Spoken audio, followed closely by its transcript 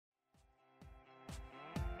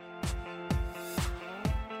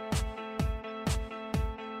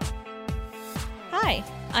Hi,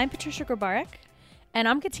 I'm Patricia Grabarek. And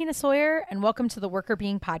I'm Katina Sawyer, and welcome to the Worker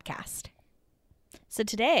Being Podcast. So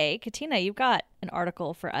today, Katina, you've got an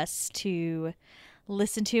article for us to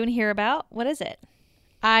listen to and hear about. What is it?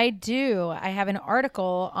 I do. I have an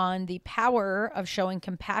article on the power of showing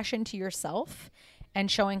compassion to yourself and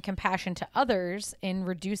showing compassion to others in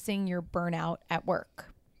reducing your burnout at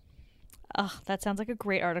work. Oh, that sounds like a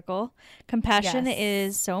great article. Compassion Yes.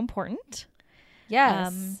 is so important.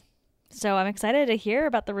 Yes. So I'm excited to hear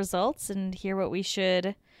about the results and hear what we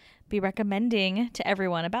should be recommending to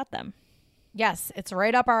everyone about them. Yes, it's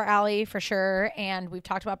right up our alley for sure. And we've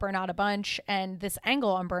talked about burnout a bunch. And this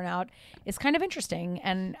angle on burnout is kind of interesting.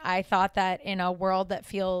 And I thought that in a world that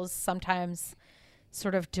feels sometimes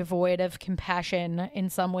sort of devoid of compassion in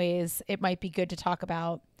some ways, it might be good to talk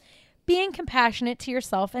about being compassionate to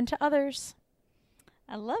yourself and to others.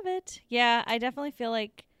 I love it. Yeah, I definitely feel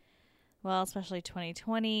like, well, especially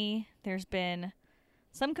 2020, there's been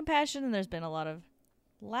some compassion and there's been a lot of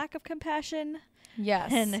lack of compassion.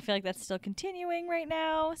 Yes. And I feel like that's still continuing right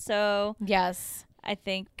now. So Yes. I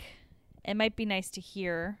think it might be nice to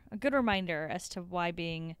hear a good reminder as to why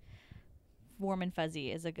being warm and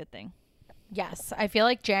fuzzy is a good thing. Yes. I feel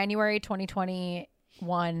like January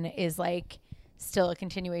 2021 is like still a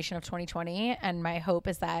continuation of 2020. And my hope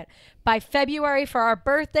is that by February for our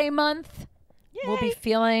birthday month, we'll be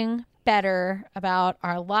feeling better about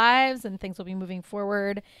our lives and things will be moving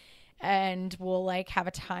forward. And we'll like have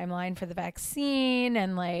a timeline for the vaccine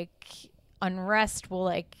and like unrest will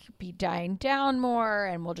like be dying down more.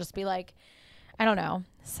 And we'll just be like, I don't know,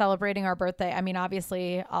 celebrating our birthday. I mean,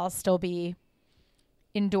 obviously I'll still be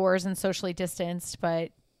indoors and socially distanced, but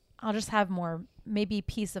I'll just have more, maybe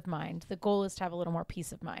peace of mind. The goal is to have a little more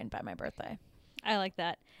peace of mind by my birthday. I like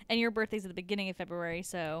that. And your birthday's at the beginning of February,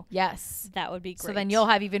 so Yes. that would be great. So then you'll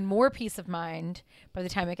have even more peace of mind by the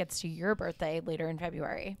time it gets to your birthday later in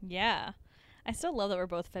February. Yeah. I still love that we're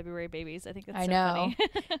both February babies. I think that's I so know. funny.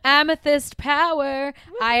 Amethyst power.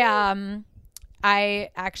 I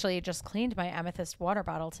actually just cleaned my amethyst water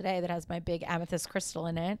bottle today that has my big amethyst crystal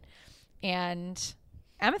in it. And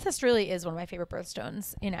amethyst really is one of my favorite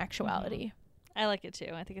birthstones in actuality. I like it too.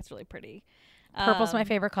 I think it's really pretty. Purple's my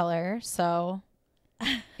favorite color, so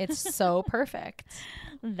it's so perfect.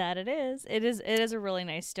 That it is. It is a really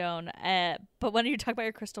nice stone. But when you talk about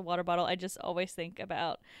your crystal water bottle, I just always think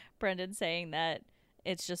about Brendan saying that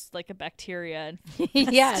it's just like a bacteria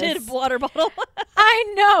infested Yes. water bottle.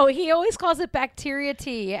 I know. He always calls it bacteria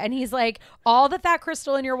tea. And he's like, all that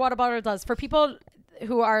crystal in your water bottle does. For people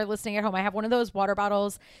who are listening at home, I have one of those water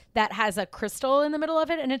bottles that has a crystal in the middle of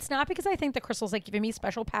it. And it's not because I think the crystal's like giving me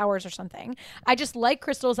special powers or something. I just like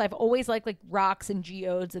crystals. I've always liked like rocks and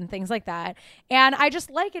geodes and things like that. And I just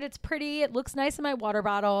like it. It's pretty. It looks nice in my water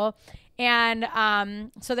bottle. And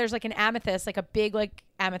so there's like an amethyst, like a big like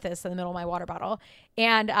amethyst in the middle of my water bottle.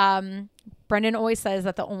 And Brendan always says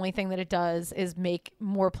that the only thing that it does is make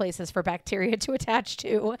more places for bacteria to attach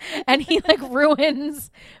to. And he like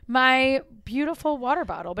ruins my beautiful water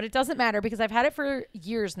bottle. But it doesn't matter because I've had it for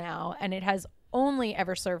years now and it has only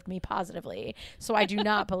ever served me positively. So I do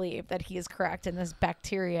not believe that he is correct in this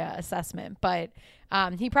bacteria assessment. But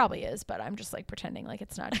he probably is. But I'm just like pretending like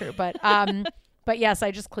it's not true. But yes,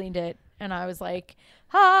 I just cleaned it and I was like,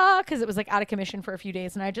 because it was like out of commission for a few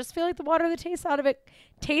days. And I just feel like the water that tastes out of it,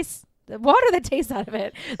 the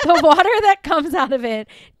water that comes out of it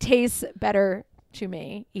tastes better to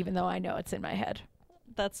me, even though I know it's in my head.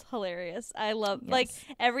 That's hilarious. I love, like,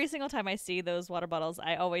 every single time I see those water bottles,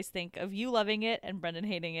 I always think of you loving it and Brendan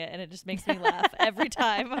hating it, and it just makes me laugh every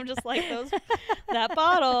time. I'm just like, that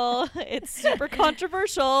bottle, it's super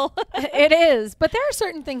controversial. It is. But there are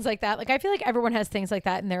certain things like that. Like, I feel like everyone has things like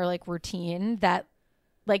that in their, like, routine that,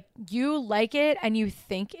 like, you like it and you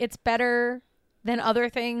think it's better than other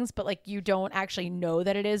things, but, like, you don't actually know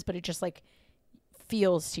that it is, but it just, like,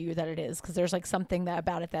 feels to you that it is because there's, like, something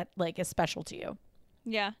about it that, like, is special to you.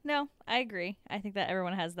 Yeah, no, I agree. I think that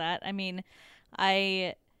everyone has that. I mean,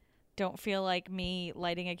 I don't feel like me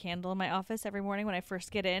lighting a candle in my office every morning when I first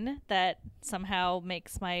get in that somehow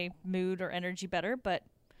makes my mood or energy better, but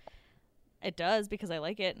it does because I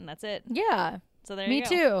like it and that's it. Yeah. So there you go.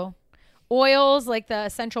 Me too. Oils, like the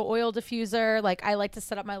essential oil diffuser, like I like to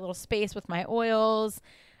set up my little space with my oils,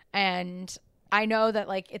 and I know that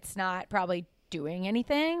like it's not probably doing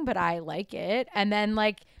anything, but I like it. And then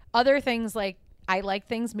like other things, like I like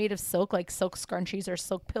things made of silk, like silk scrunchies or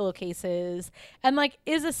silk pillowcases. And like,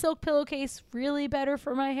 is a silk pillowcase really better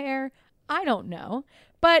for my hair? I don't know,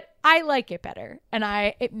 but I like it better, and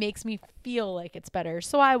it makes me feel like it's better,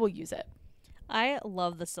 so I will use it. I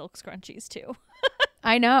love the silk scrunchies too.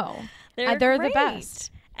 I know. They're the great.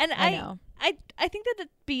 best. And I know. I think that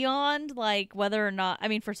it's beyond like whether or not, I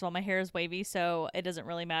mean, first of all, my hair is wavy, so it doesn't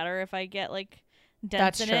really matter if I get like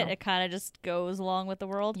dents That's in true. it. It kind of just goes along with the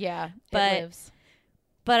world. Yeah, But it lives.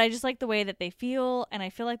 But I just like the way that they feel, and I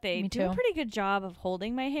feel like they Me do a too. pretty good job of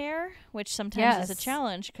holding my hair, which sometimes is a Yes.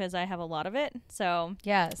 challenge because I have a lot of it. So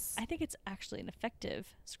Yes. I think it's actually an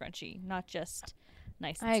effective scrunchie, not just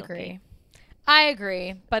nice and I silky. agree. I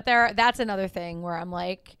agree. But that's another thing where I'm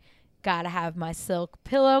like, gotta have my silk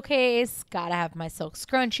pillowcase, gotta have my silk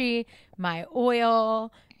scrunchie, my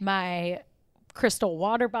oil, my crystal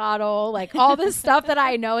water bottle, like all this stuff that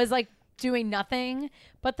I know is like doing nothing,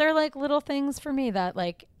 but they're like little things for me that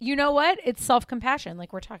like, you know what? It's self-compassion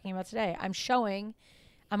like we're talking about today.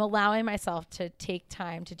 I'm allowing myself to take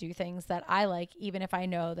time to do things that I like, even if I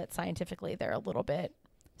know that scientifically they're a little bit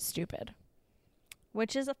stupid.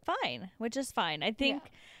 Which is fine. I think,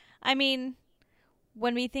 I mean,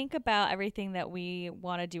 when we think about everything that we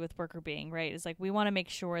want to do with worker being, right, is like we want to make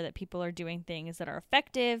sure that people are doing things that are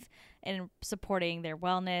effective and supporting their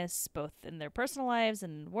wellness, both in their personal lives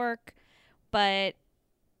and work. But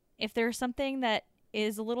if there's something that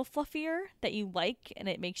is a little fluffier that you like and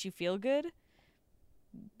it makes you feel good,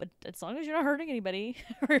 but as long as you're not hurting anybody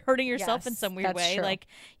or hurting yourself in Yes, some weird that's way, true. like,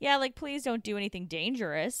 yeah, like please don't do anything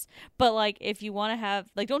dangerous. But like if you want to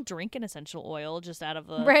have, like, don't drink an essential oil just out of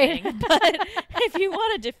the Right. thing. But if you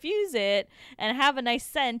want to diffuse it and have a nice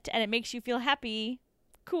scent and it makes you feel happy,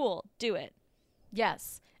 cool, do it.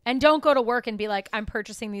 Yes. And don't go to work and be like, I'm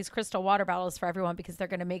purchasing these crystal water bottles for everyone because they're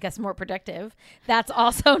going to make us more productive. That's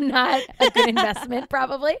also not a good investment,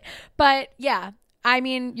 probably. But yeah, I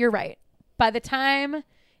mean, you're right. By the time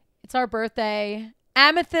it's our birthday,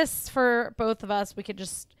 amethysts for both of us, we could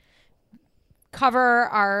just cover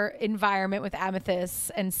our environment with amethysts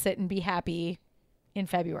and sit and be happy in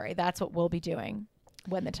February. That's what we'll be doing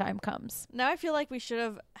when the time comes. Now I feel like we should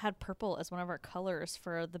have had purple as one of our colors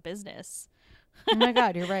for the business. Oh my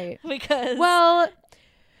God, you're right. Because Well,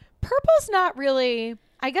 purple's not really,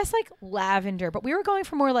 I guess, like lavender, but we were going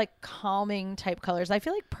for more like calming type colors. I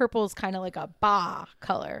feel like purple's kind of like a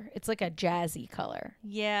color. It's like a jazzy color.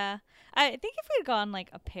 yeah, I think if we had gone like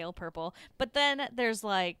a pale purple, but then there's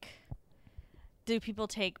like, do people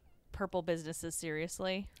take purple businesses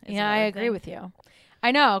seriously? Is Yeah, I another agree thing. with you.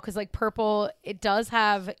 I know, because like purple, it does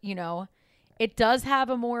have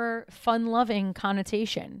a more fun-loving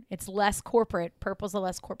connotation. It's less corporate. Purple's a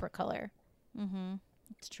less corporate color. Mm-hmm.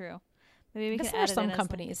 It's true. Maybe I we guess can there are add it some in as,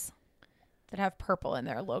 companies that have purple in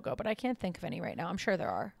their logo, but I can't think of any right now. I'm sure there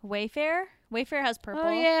are. like Wayfair has purple.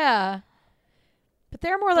 Oh yeah. But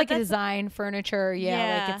they're more like a that's- design furniture. Yeah,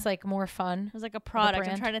 Yeah. like it's like more fun. It's like a product. I'm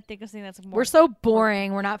brand. trying to think of something that's more. We're so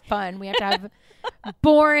boring. We're not fun. We have to have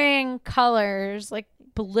boring colors like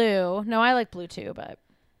blue. No, I like blue too, but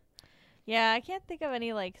Yeah, I can't think of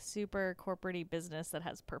any like super corporate-y business that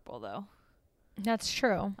has purple though. that's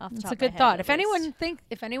true. Off the It's top a of my good head, thought. at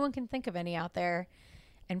If anyone can think of any out there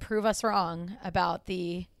and prove us wrong about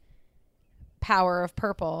the power of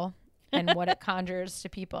purple and what it conjures to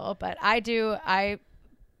people, but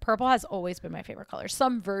purple has always been my favorite color.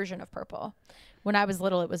 Some version of purple. When I was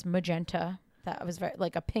little, it was magenta. That was very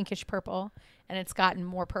like a pinkish purple, and it's gotten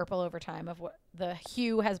more purple over time. Of what the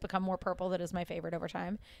hue has become more purple. That is my favorite over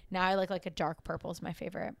time. Now I like a dark purple is my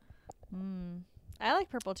favorite. I like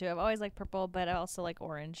purple too. I've always liked purple, but I also like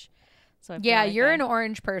orange. So I feel Yeah, like you're an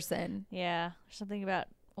orange person, Yeah, there's something about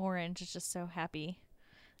orange. It's just so happy.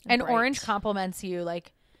 and bright. orange compliments you.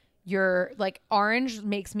 Like you're like orange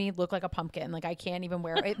makes me look like a pumpkin. Like I can't even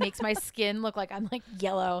wear it. It makes my skin look like I'm like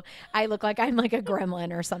yellow. I look like I'm like a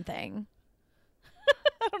gremlin or something.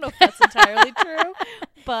 I don't know if that's entirely true,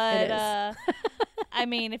 but It is. I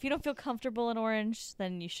mean, if you don't feel comfortable in orange,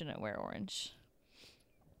 then you shouldn't wear orange.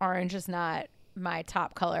 Orange is not my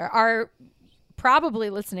top color. Our probably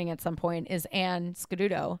listening at some point is Anne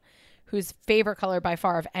Scaduto, whose favorite color by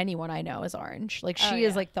far of anyone I know is orange. Like she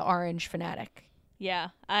is yeah. like the orange fanatic. Yeah,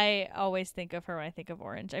 I always think of her when I think of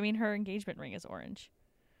orange. I mean, her engagement ring is orange.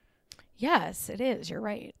 Yes, it is. You're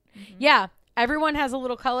right. Yeah, everyone has a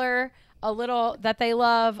little color, a little that they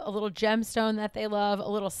love, a little gemstone that they love, a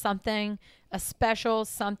little something, a special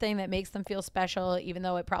something that makes them feel special, even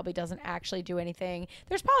though it probably doesn't actually do anything.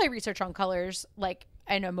 There's probably research on colors, like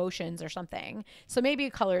and emotions or something. So maybe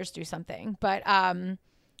colors do something.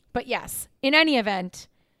 But yes, in any event,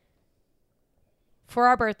 for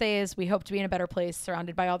our birthdays, we hope to be in a better place,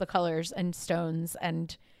 surrounded by all the colors and stones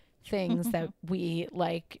and things that we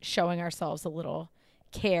like, showing ourselves a little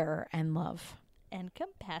care and love. And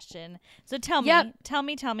compassion. So tell me, Yep. tell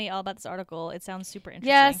me all about this article. It sounds super interesting.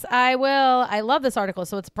 Yes, I will. I love this article.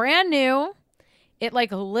 So it's brand new. It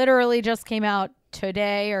like literally just came out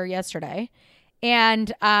today or yesterday.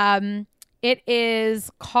 And it is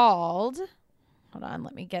called, hold on,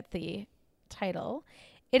 let me get the title.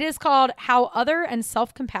 It is called How Other and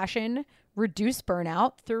Self-Compassion Reduce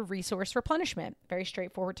Burnout Through Resource Replenishment. Very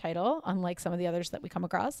straightforward title, unlike some of the others that we come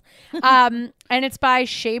across. And it's by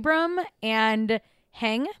Shabram and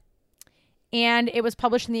Heng. And it was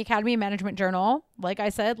published in the Academy of Management Journal, like I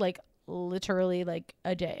said, like literally like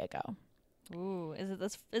a day ago. Ooh,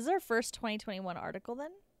 is there a first 2021 article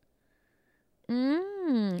then?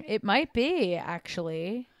 It might be,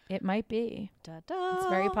 actually. It might be. Da-da. It's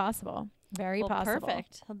very possible. Very possible.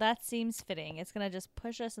 Perfect. Well, that seems fitting. It's going to just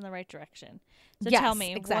push us in the right direction. So yes, tell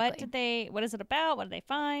me, exactly. what is it about? What did they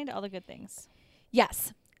find? All the good things.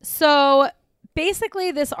 Yes. So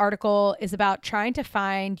basically, this article is about trying to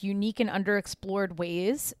find unique and underexplored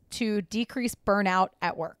ways to decrease burnout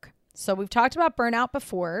at work. So we've talked about burnout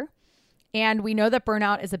before, and we know that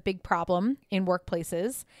burnout is a big problem in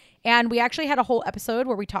workplaces. And we actually had a whole episode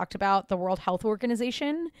where we talked about the World Health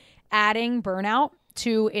Organization adding burnout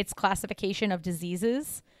to its classification of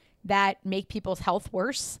diseases that make people's health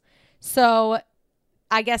worse. So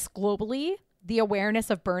I guess globally, the awareness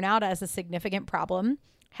of burnout as a significant problem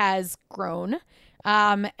has grown,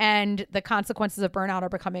 and the consequences of burnout are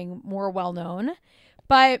becoming more well known.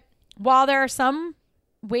 But while there are some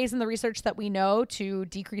ways in the research that we know to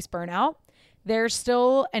decrease burnout, there's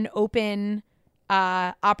still an open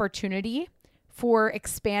opportunity for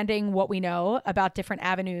expanding what we know about different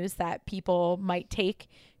avenues that people might take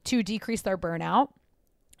to decrease their burnout.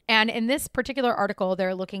 And in this particular article,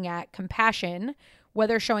 they're looking at compassion,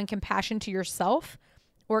 whether showing compassion to yourself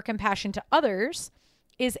or compassion to others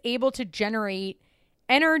is able to generate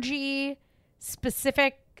energy,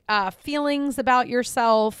 specific feelings about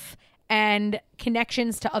yourself, and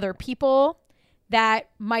connections to other people that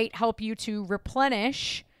might help you to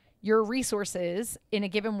replenish your resources in a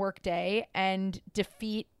given workday and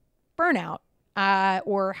defeat burnout,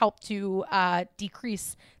 or help to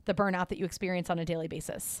decrease the burnout that you experience on a daily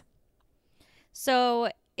basis.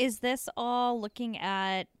 So is this all looking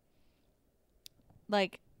at,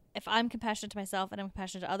 like, if I'm compassionate to myself and I'm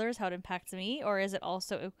compassionate to others, how it impacts me? Or is it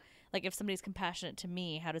also, like, if somebody's compassionate to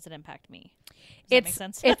me, how does it impact me? Does that make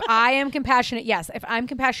sense? If I am compassionate, yes. If I'm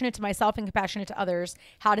compassionate to myself and compassionate to others,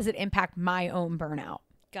 how does it impact my own burnout?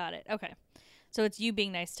 Got it. Okay. So it's you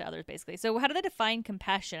being nice to others, basically. So how do they define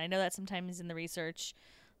compassion? I know that sometimes in the research,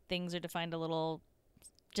 things are defined a little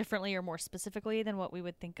differently or more specifically than what we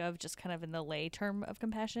would think of just kind of in the lay term of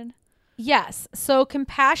compassion. Yes. So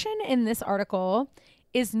compassion in this article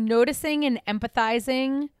is noticing and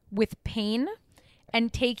empathizing with pain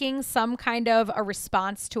and taking some kind of a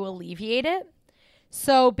response to alleviate it.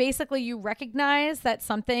 So basically, you recognize that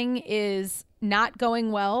something is not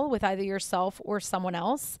going well with either yourself or someone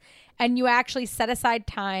else, and you actually set aside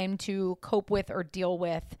time to cope with or deal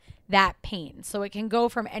with that pain. So it can go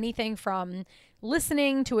from anything from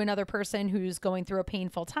listening to another person who's going through a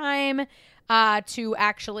painful time to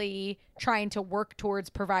actually trying to work towards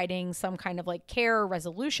providing some kind of like care or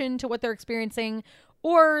resolution to what they're experiencing,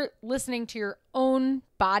 or listening to your own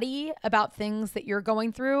body about things that you're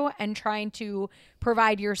going through and trying to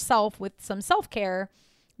provide yourself with some self-care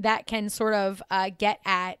that can sort of get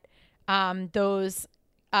at those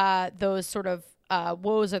sort of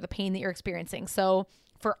woes or the pain that you're experiencing. So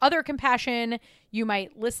for other compassion, you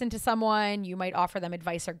might listen to someone, you might offer them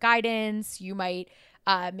advice or guidance, you might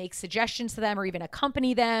make suggestions to them or even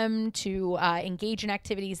accompany them to engage in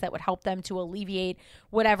activities that would help them to alleviate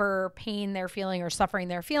whatever pain they're feeling or suffering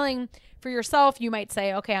they're feeling. For yourself, you might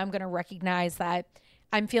say, okay, I'm going to recognize that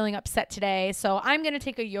I'm feeling upset today, so I'm going to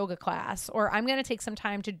take a yoga class, or I'm going to take some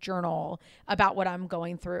time to journal about what I'm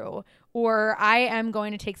going through, or I am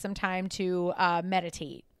going to take some time to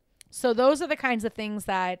meditate. So those are the kinds of things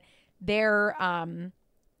that they're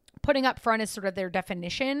putting up front as sort of their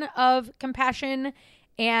definition of compassion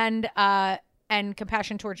and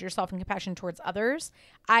compassion towards yourself and compassion towards others.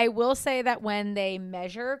 I will say that when they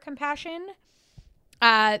measure compassion,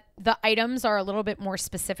 the items are a little bit more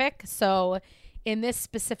specific. So in this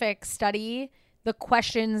specific study, the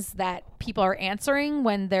questions that people are answering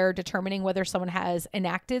when they're determining whether someone has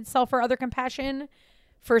enacted self or other compassion.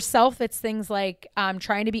 For self, it's things like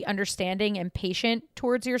trying to be understanding and patient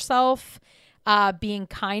towards yourself, being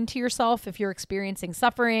kind to yourself if you're experiencing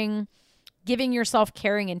suffering, giving yourself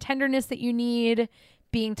caring and tenderness that you need,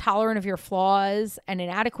 being tolerant of your flaws and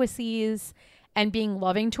inadequacies, and being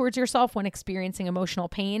loving towards yourself when experiencing emotional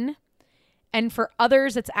pain. And for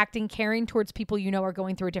others, it's acting caring towards people you know are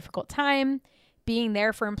going through a difficult time, being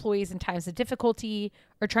there for employees in times of difficulty,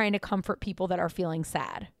 or trying to comfort people that are feeling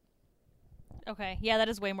sad. Okay. Yeah, that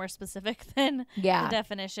is way more specific than Yeah. the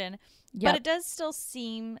definition. Yep. But it does still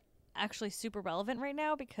seem actually super relevant right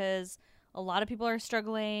now because a lot of people are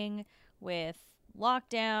struggling with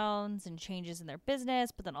lockdowns and changes in their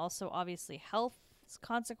business, but then also obviously health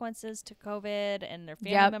consequences to COVID and their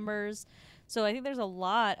family Yep. members. So I think there's a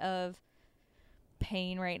lot of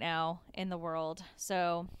pain right now in the world.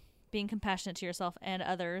 So being compassionate to yourself and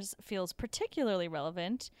others feels particularly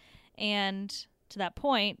relevant. And to that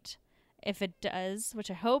point, if it does,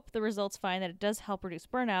 which I hope the results find that it does help reduce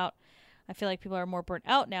burnout, I feel like people are more burnt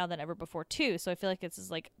out now than ever before too. So I feel like this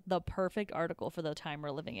is like the perfect article for the time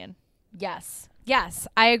we're living in. Yes. Yes,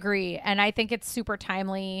 I agree. And I think it's super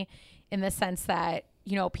timely in the sense that,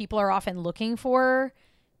 you know, people are often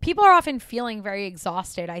feeling very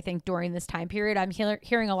exhausted, I think, during this time period. I'm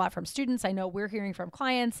hearing a lot from students. I know we're hearing from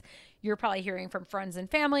clients. You're probably hearing from friends and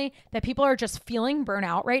family that people are just feeling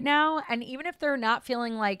burnout right now. And even if they're not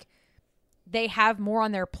feeling like they have more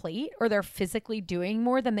on their plate or they're physically doing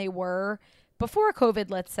more than they were before COVID,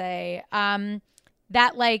 let's say,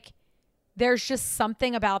 that like there's just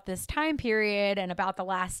something about this time period and about the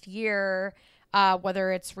last year,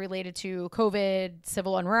 whether it's related to COVID,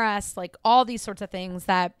 civil unrest, like all these sorts of things,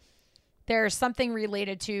 that there's something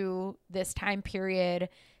related to this time period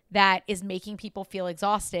that is making people feel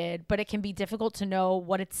exhausted, but it can be difficult to know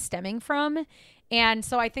what it's stemming from. And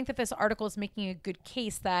so I think that this article is making a good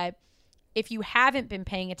case that if you haven't been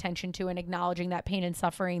paying attention to and acknowledging that pain and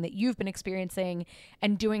suffering that you've been experiencing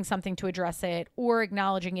and doing something to address it or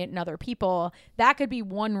acknowledging it in other people, that could be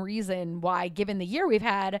one reason why, given the year we've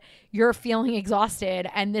had, you're feeling exhausted.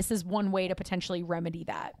 And this is one way to potentially remedy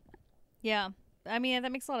that. Yeah. I mean,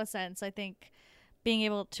 that makes a lot of sense. I think being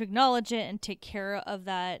able to acknowledge it and take care of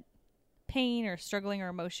that pain or struggling or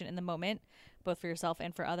emotion in the moment, both for yourself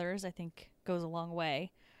and for others, I think goes a long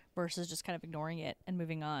way versus just kind of ignoring it and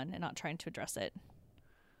moving on and not trying to address it.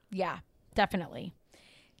 Yeah, definitely.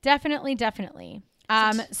 Definitely.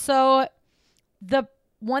 So the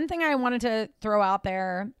one thing I wanted to throw out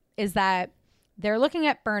there is that they're looking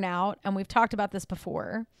at burnout, and we've talked about this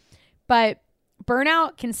before, but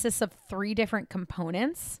burnout consists of 3 different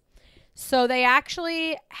components. So they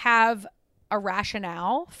actually have a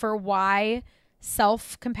rationale for why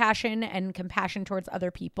self-compassion and compassion towards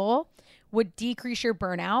other people would decrease your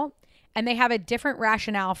burnout. And they have a different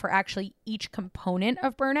rationale for actually each component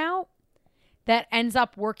of burnout that ends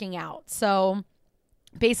up working out. So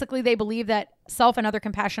basically, they believe that self and other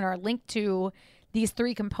compassion are linked to these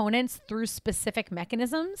 3 components through specific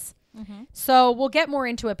mechanisms. Mm-hmm. So we'll get more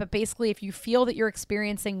into it. But basically, if you feel that you're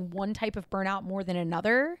experiencing one type of burnout more than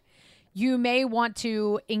another, you may want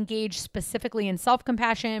to engage specifically in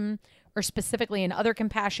self-compassion or specifically in other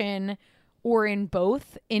compassion or in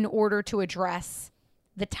both in order to address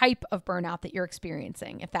the type of burnout that you're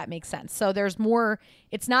experiencing, if that makes sense. So there's more,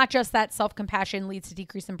 it's not just that self-compassion leads to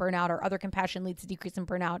decrease in burnout or other compassion leads to decrease in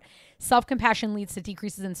burnout. Self-compassion leads to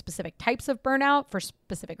decreases in specific types of burnout for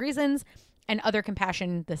specific reasons, and other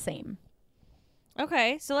compassion the same.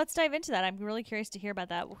 Okay, so let's dive into that. I'm really curious to hear about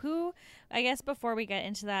that. I guess before we get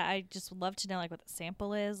into that, I just would love to know like what the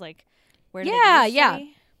sample is, like where did they do this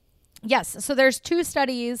study? Yes. So there's 2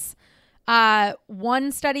 studies.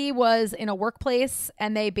 One study was in a workplace,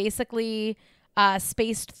 and they basically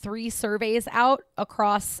spaced 3 surveys out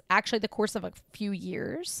across actually the course of a few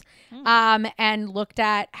years, and looked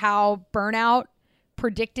at how burnout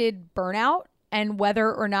predicted burnout and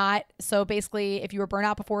whether or not, so basically if you were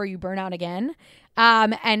burnout before, you burn out again,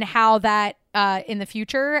 and how that in the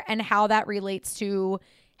future, and how that relates to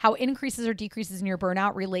how increases or decreases in your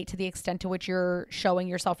burnout relate to the extent to which you're showing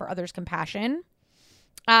yourself or others compassion.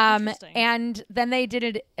 And then they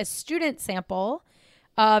did a student sample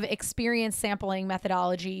of experience sampling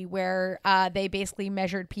methodology where they basically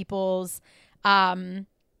measured people's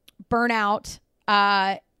burnout,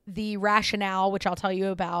 the rationale, which I'll tell you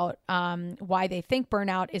about, why they think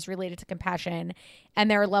burnout is related to compassion, and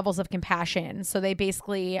their levels of compassion. So they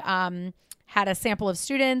basically had a sample of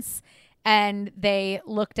students, and they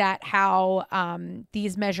looked at how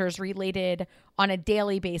these measures related on a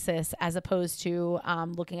daily basis as opposed to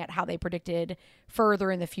looking at how they predicted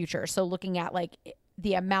further in the future. So looking at like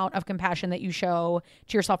the amount of compassion that you show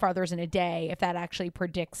to yourself or others in a day, if that actually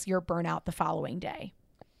predicts your burnout the following day.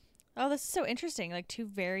 Oh, this is so interesting. Like 2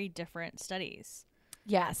 very different studies.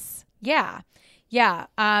 Yes. Yeah.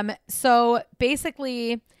 So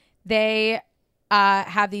basically they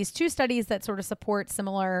have these 2 studies that sort of support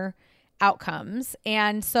similar outcomes.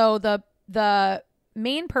 And so the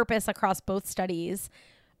main purpose across both studies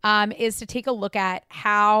is to take a look at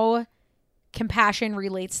how compassion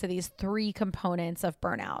relates to these 3 components of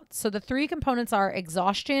burnout. So the 3 components are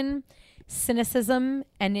exhaustion, cynicism,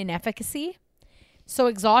 and inefficacy. So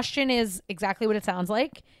exhaustion is exactly what it sounds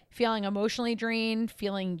like. Feeling emotionally drained,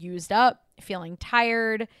 feeling used up, feeling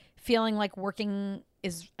tired, feeling like working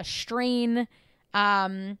is a strain.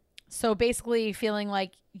 So basically feeling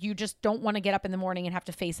like you just don't want to get up in the morning and have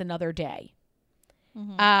to face another day,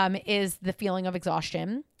 is the feeling of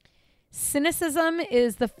exhaustion. Cynicism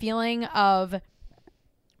is the feeling of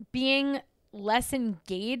being less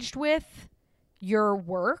engaged with your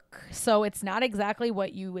work. So it's not exactly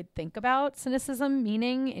what you would think about cynicism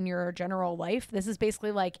meaning in your general life. This is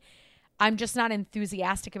basically like, I'm just not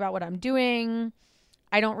enthusiastic about what I'm doing.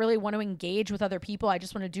 I don't really want to engage with other people. I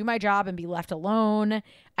just want to do my job and be left alone.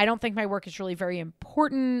 I don't think my work is really very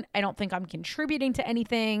important. I don't think I'm contributing to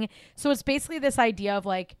anything. So it's basically this idea of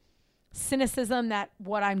like cynicism that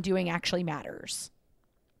what I'm doing actually matters.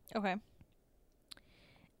 Okay.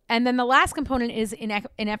 And then the last component is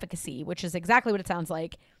inefficacy, which is exactly what it sounds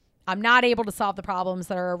like. I'm not able to solve the problems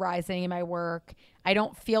that are arising in my work. I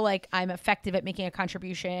don't feel like I'm effective at making a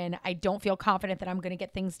contribution. I don't feel confident that I'm going to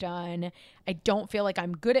get things done. I don't feel like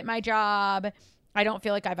I'm good at my job. I don't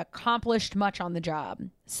feel like I've accomplished much on the job.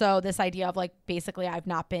 So this idea of like, basically I've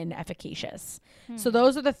not been efficacious. So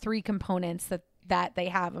those are the three components that they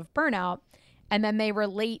have of burnout. And then they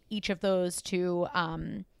relate each of those to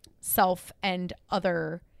self and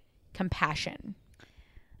other compassion.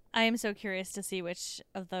 I am so curious to see which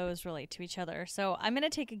of those relate to each other. So I'm going to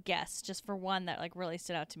take a guess just for one that like really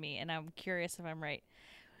stood out to me, and I'm curious if I'm right.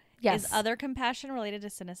 Yes. Is other compassion related to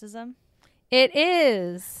cynicism? It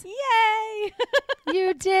is. Yay!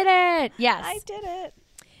 You did it. Yes. I did it.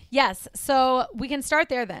 Yes. So we can start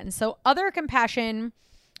there then. So other compassion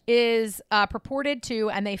is purported to,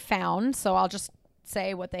 and they found, so I'll just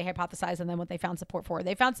say what they hypothesized and then what they found support for.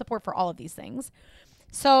 They found support for all of these things.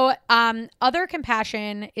 So other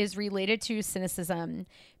compassion is related to cynicism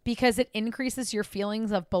because it increases your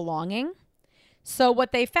feelings of belonging. So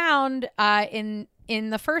what they found in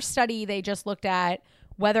the first study, they just looked at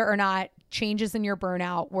whether or not changes in your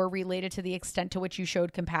burnout were related to the extent to which you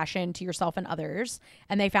showed compassion to yourself and others.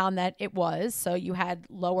 And they found that it was. So you had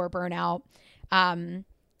lower burnout on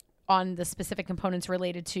the specific components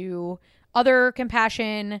related to other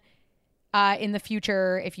compassion in the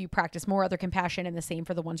future if you practice more other compassion, and the same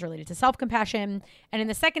for the ones related to self-compassion. And in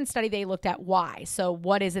the second study, they looked at why. So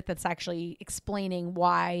what is it that's actually explaining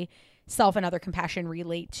why self and other compassion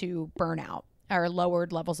relate to burnout or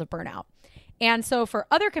lowered levels of burnout? And so for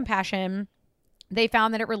other compassion, they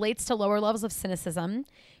found that it relates to lower levels of cynicism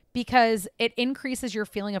because it increases your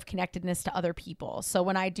feeling of connectedness to other people. So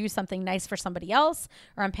when I do something nice for somebody else,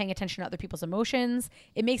 or I'm paying attention to other people's emotions,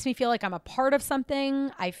 it makes me feel like I'm a part of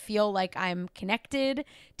something. I feel like I'm connected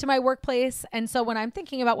to my workplace. And so when I'm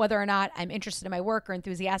thinking about whether or not I'm interested in my work or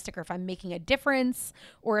enthusiastic, or if I'm making a difference,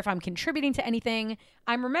 or if I'm contributing to anything,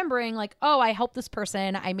 I'm remembering like, oh, I helped this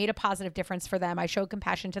person. I made a positive difference for them. I showed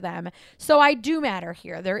compassion to them. So I do matter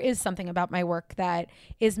here. There is something about my work that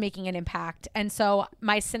is making an impact. And so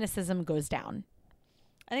my cynicism goes down.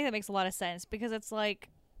 I think that makes a lot of sense because it's like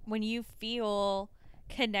when you feel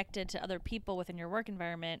connected to other people within your work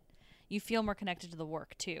environment, you feel more connected to the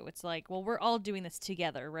work too. It's like, well, we're all doing this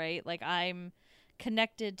together, right? Like I'm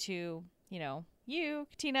connected to, you,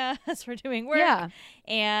 Tina, as we're doing work. Yeah.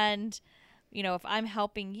 And, if I'm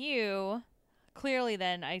helping you, clearly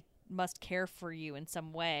then I must care for you in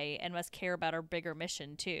some way and must care about our bigger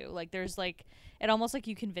mission too. Like there's like, it almost like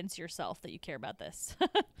you convince yourself that you care about this.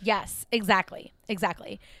 Yes, exactly.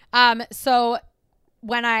 So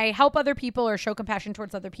when I help other people or show compassion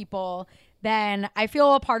towards other people, then I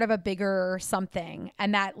feel a part of a bigger something.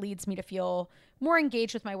 And that leads me to feel more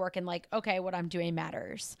engaged with my work and like, okay, what I'm doing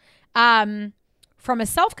matters. From a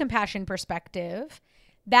self-compassion perspective,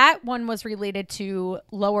 that one was related to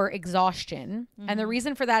lower exhaustion. Mm-hmm. And the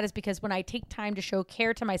reason for that is because when I take time to show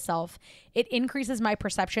care to myself, it increases my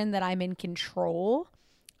perception that I'm in control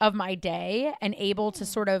of my day and able to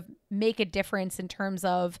sort of make a difference in terms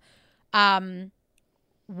of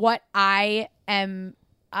what I am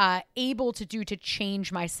able to do to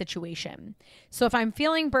change my situation. So if I'm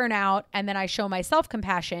feeling burnout and then I show my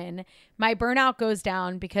self-compassion, my burnout goes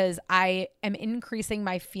down because I am increasing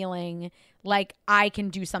my feeling like I can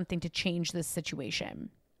do something to change this situation.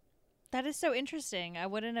 That is so interesting. I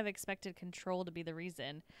wouldn't have expected control to be the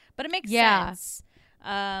reason, but it makes sense.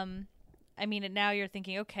 I mean, now you're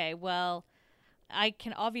thinking, okay, well, I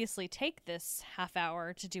can obviously take this half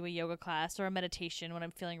hour to do a yoga class or a meditation when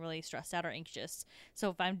I'm feeling really stressed out or anxious. So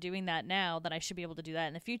if I'm doing that now, then I should be able to do that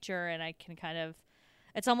in the future. And I can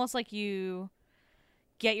it's almost like you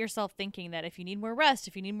get yourself thinking that if you need more rest,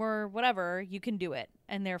 if you need more whatever, you can do it.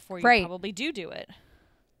 And therefore you probably do it.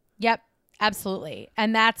 Yep. Absolutely.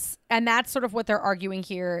 And that's sort of what they're arguing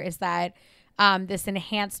here, is that this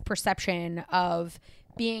enhanced perception of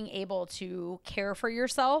being able to care for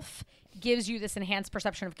yourself gives you this enhanced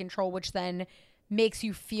perception of control, which then makes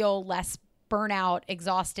you feel less burnout,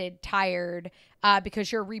 exhausted, tired,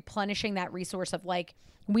 because you're replenishing that resource of, like,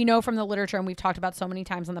 we know from the literature, and we've talked about so many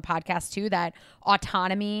times on the podcast too, that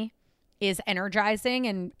autonomy is energizing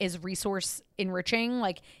and is resource enriching.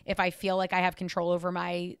 Like, if I feel like I have control over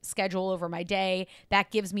my schedule, over my day,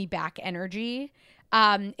 that gives me back energy.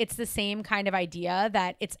 It's the same kind of idea,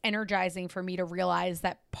 that it's energizing for me to realize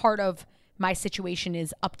that part of my situation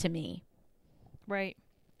is up to me. Right.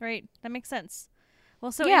 That makes sense.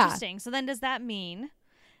 Well, so interesting. So then does that mean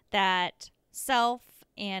that self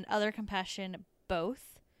and other compassion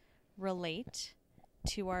both relate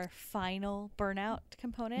to our final burnout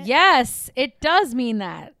component? Yes, it does mean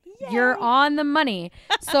that. Yay. You're on the money.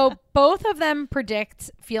 So both of them predict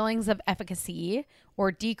feelings of efficacy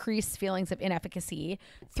or decreased feelings of inefficacy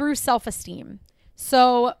through self-esteem.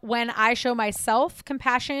 So when I show myself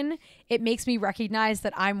compassion, it makes me recognize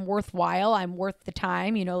that I'm worthwhile. I'm worth the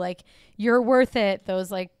time, like, you're worth it.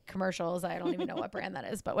 Those, like, commercials, I don't even know what brand that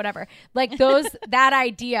is, but whatever. Like, that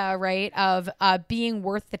idea, right, of being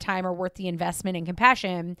worth the time or worth the investment in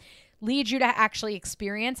compassion leads you to actually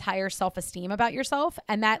experience higher self-esteem about yourself.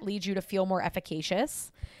 And that leads you to feel more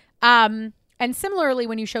efficacious. And similarly,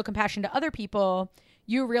 when you show compassion to other people,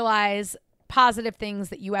 you realize positive things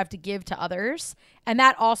that you have to give to others. And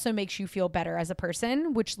that also makes you feel better as a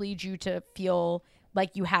person, which leads you to feel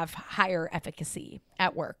like you have higher efficacy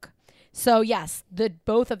at work. So yes,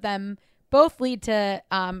 both of them lead to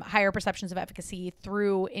higher perceptions of efficacy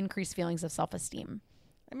through increased feelings of self-esteem.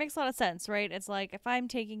 It makes a lot of sense, right? It's like, if I'm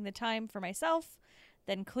taking the time for myself,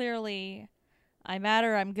 then clearly I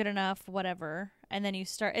matter, I'm good enough, whatever. And then you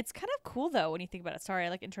start, it's kind of cool though when you think about it. Sorry,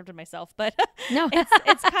 I interrupted myself, but no,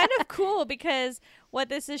 it's kind of cool, because what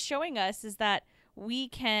this is showing us is that we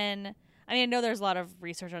can, I know there's a lot of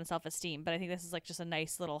research on self-esteem, but I think this is just a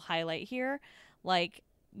nice little highlight here. Like,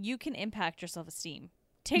 you can impact your self-esteem.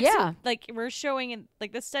 We're showing, and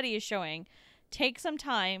this study is showing, take some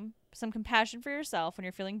time, some compassion for yourself when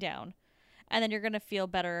you're feeling down, and then you're going to feel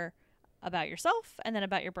better about yourself, and then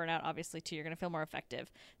about your burnout, obviously, too. You're going to feel more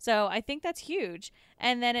effective. So I think that's huge.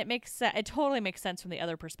 And then it totally makes sense from the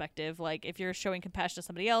other perspective. Like, if you're showing compassion to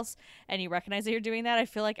somebody else and you recognize that you're doing that, I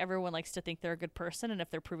feel like everyone likes to think they're a good person. And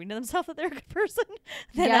if they're proving to themselves that they're a good person,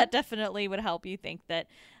 then that definitely would help you think that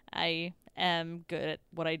I am good at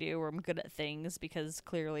what I do, or I'm good at things, because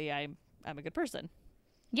clearly I'm a good person.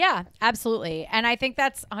 Yeah, absolutely. And I think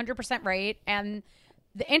that's 100% right. And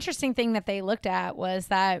the interesting thing that they looked at was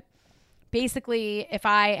that basically, if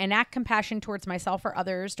I enact compassion towards myself or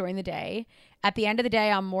others during the day, at the end of the day,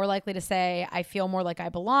 I'm more likely to say, I feel more like I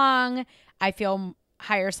belong. I feel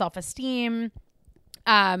higher self-esteem.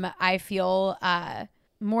 I feel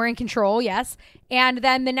more in control. Yes. And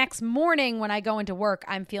then the next morning when I go into work,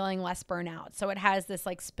 I'm feeling less burnout. So it has this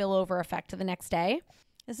spillover effect to the next day.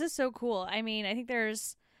 This is so cool. I think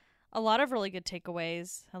there's a lot of really good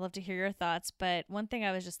takeaways. I'd love to hear your thoughts. But one thing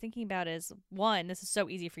I was just thinking about is, one, this is so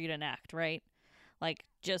easy for you to enact, right? Like,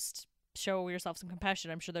 just show yourself some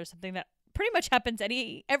compassion. I'm sure there's something that pretty much happens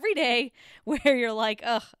every day where you're like,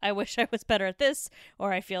 ugh, I wish I was better at this,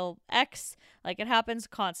 or I feel X. Like, it happens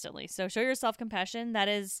constantly. So show yourself compassion. That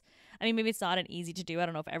is, maybe it's not an easy to do. I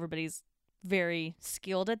don't know if everybody's very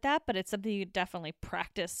skilled at that, but it's something you definitely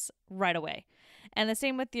practice right away. And the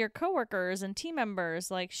same with your coworkers and team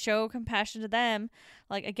members, show compassion to them.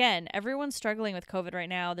 Again, everyone's struggling with COVID right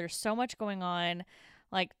now. There's so much going on.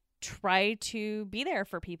 Try to be there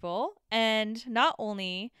for people. And not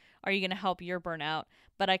only are you going to help your burnout,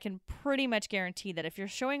 but I can pretty much guarantee that if you're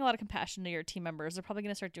showing a lot of compassion to your team members, they're probably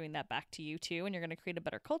going to start doing that back to you too. And you're going to create a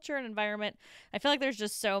better culture and environment. I feel like there's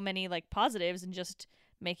just so many positives in just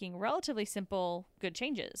making relatively simple, good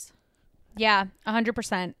changes. Yeah,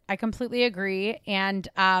 100%. I completely agree. And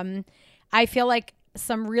I feel like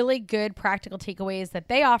some really good practical takeaways that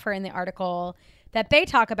they offer in the article that they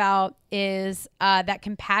talk about is that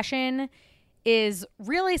compassion is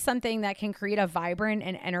really something that can create a vibrant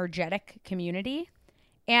and energetic community.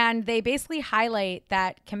 And they basically highlight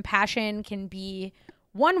that compassion can be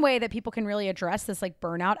one way that people can really address this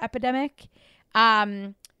burnout epidemic.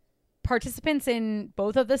 Participants in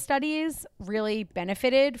both of the studies really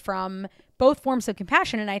benefited from both forms of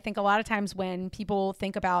compassion. And I think a lot of times when people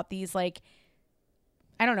think about these,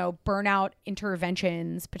 burnout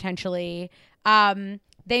interventions, potentially,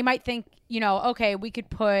 they might think, okay, we could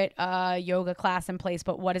put a yoga class in place,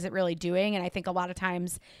 but what is it really doing? And I think a lot of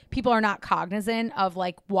times people are not cognizant of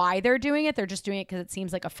like why they're doing it. They're just doing it because it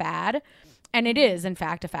seems like a fad. And it is, in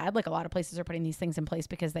fact, a fad. Like a lot of places are putting these things in place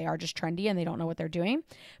because they are just trendy and they don't know what they're doing.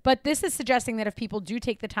 But this is suggesting that if people do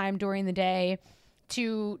take the time during the day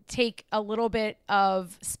to take a little bit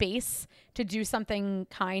of space to do something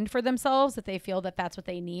kind for themselves, that they feel that that's what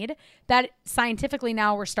they need, that scientifically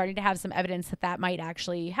now we're starting to have some evidence that that might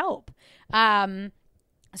actually help.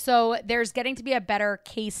 So there's getting to be a better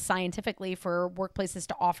case scientifically for workplaces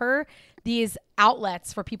to offer these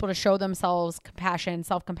outlets for people to show themselves compassion,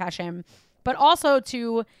 self-compassion, but also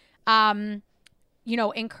to,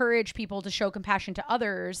 encourage people to show compassion to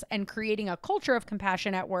others and creating a culture of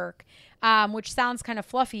compassion at work, which sounds kind of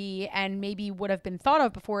fluffy and maybe would have been thought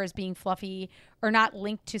of before as being fluffy or not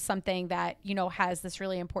linked to something that, has this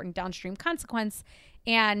really important downstream consequence.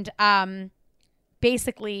 And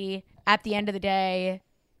basically, at the end of the day,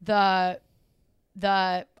 the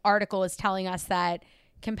article is telling us that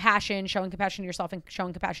compassion, showing compassion to yourself and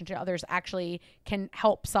showing compassion to others actually can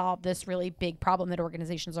help solve this really big problem that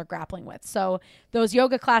organizations are grappling with. So those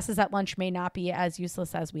yoga classes at lunch may not be as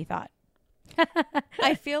useless as we thought.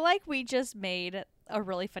 I feel like we just made a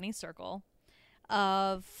really funny circle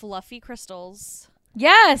of fluffy crystals.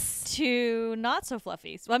 Yes. To not so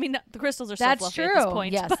fluffy. Well, I mean, the crystals are so that's fluffy true. at this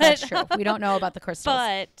point. Yes, but, that's true. We don't know about the crystals.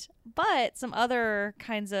 But some other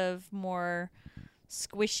kinds of more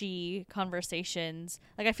squishy conversations.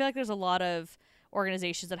 Like, I feel like there's a lot of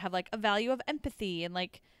organizations that have like a value of empathy, and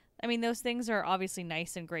like, I mean, those things are obviously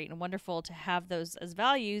nice and great and wonderful to have those as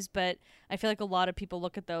values, but I feel like a lot of people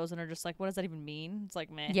look at those and are just like, what does that even mean? It's like,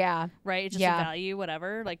 meh. Yeah. Right? It's just a value,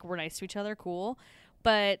 whatever. Like, we're nice to each other, cool.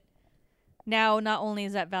 But now, not only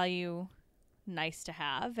is that value nice to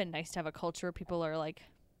have and nice to have a culture where people are like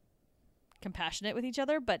compassionate with each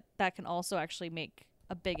other, but that can also actually make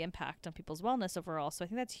a big impact on people's wellness overall. So I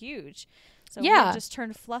think that's huge. So we just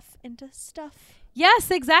turned fluff into stuff.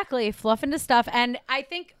 Yes, exactly. Fluff into stuff. And I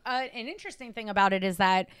think an interesting thing about it is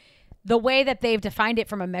that the way that they've defined it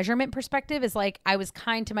from a measurement perspective is like, I was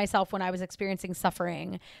kind to myself when I was experiencing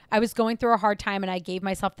suffering. I was going through a hard time and I gave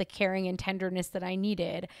myself the caring and tenderness that I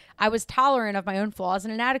needed. I was tolerant of my own flaws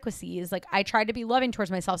and inadequacies. Like, I tried to be loving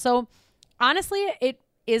towards myself. So honestly, it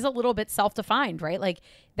is a little bit self-defined, right? Like,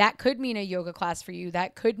 that could mean a yoga class for you.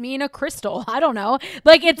 That could mean a crystal. I don't know.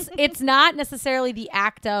 Like, it's not necessarily the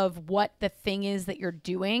act of what the thing is that you're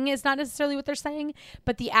doing is not necessarily what they're saying,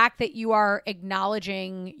 but the act that you are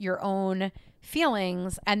acknowledging your own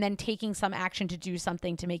feelings and then taking some action to do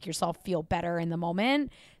something to make yourself feel better in the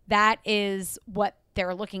moment. That is what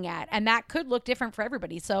they're looking at. And that could look different for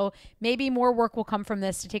everybody. So maybe more work will come from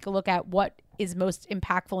this to take a look at what is most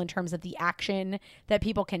impactful in terms of the action that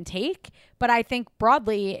people can take. But I think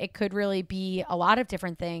broadly, it could really be a lot of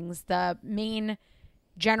different things. The main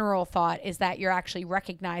general thought is that you're actually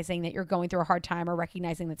recognizing that you're going through a hard time, or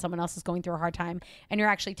recognizing that someone else is going through a hard time, and you're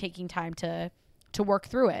actually taking time to work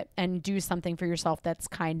through it and do something for yourself that's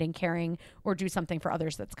kind and caring, or do something for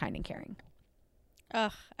others that's kind and caring.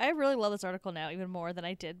 Ugh, I really love this article now even more than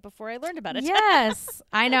I did before I learned about it. Yes,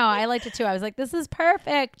 I know. I liked it too. I was like, this is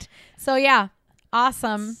perfect. So yeah,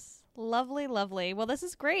 awesome. Lovely, lovely. Well, this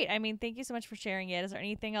is great. I mean, thank you so much for sharing it. Is there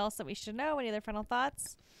anything else that we should know? Any other final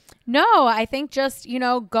thoughts? No, I think just,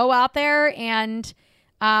 go out there and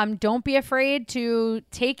don't be afraid to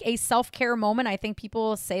take a self-care moment. I think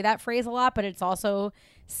people say that phrase a lot, but it's also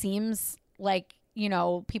seems like,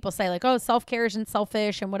 people say like, oh, self-care isn't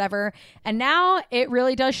selfish and whatever. And now it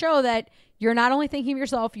really does show that you're not only thinking of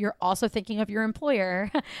yourself, you're also thinking of your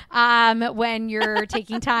employer when you're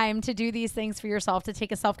taking time to do these things for yourself, to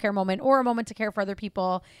take a self-care moment or a moment to care for other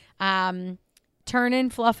people. Turn in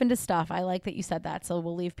fluff into stuff. I like that you said that. So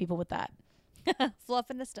we'll leave people with that.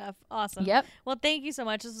 Fluff into stuff. Awesome. Yep. Well, thank you so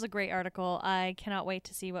much. This was a great article. I cannot wait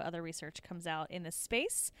to see what other research comes out in this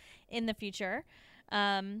space in the future.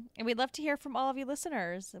 And we'd love to hear from all of you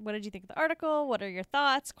listeners. What did you think of the article? What are your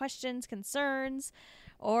thoughts, questions, concerns?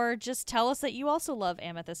 Or just tell us that you also love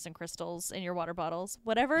amethysts and crystals in your water bottles.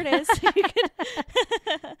 Whatever it is,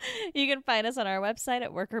 you can find us on our website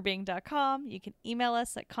at workerbeing.com. You can email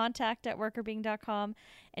us at contact@workerbeing.com.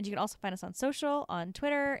 And you can also find us on social, on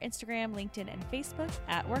Twitter, Instagram, LinkedIn, and Facebook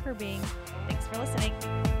at workerbeing. Thanks for listening.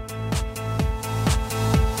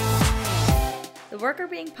 The Worker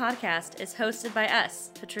Being podcast is hosted by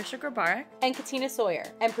us, Patricia Grabarek and Katina Sawyer,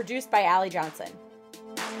 and produced by Allie Johnson.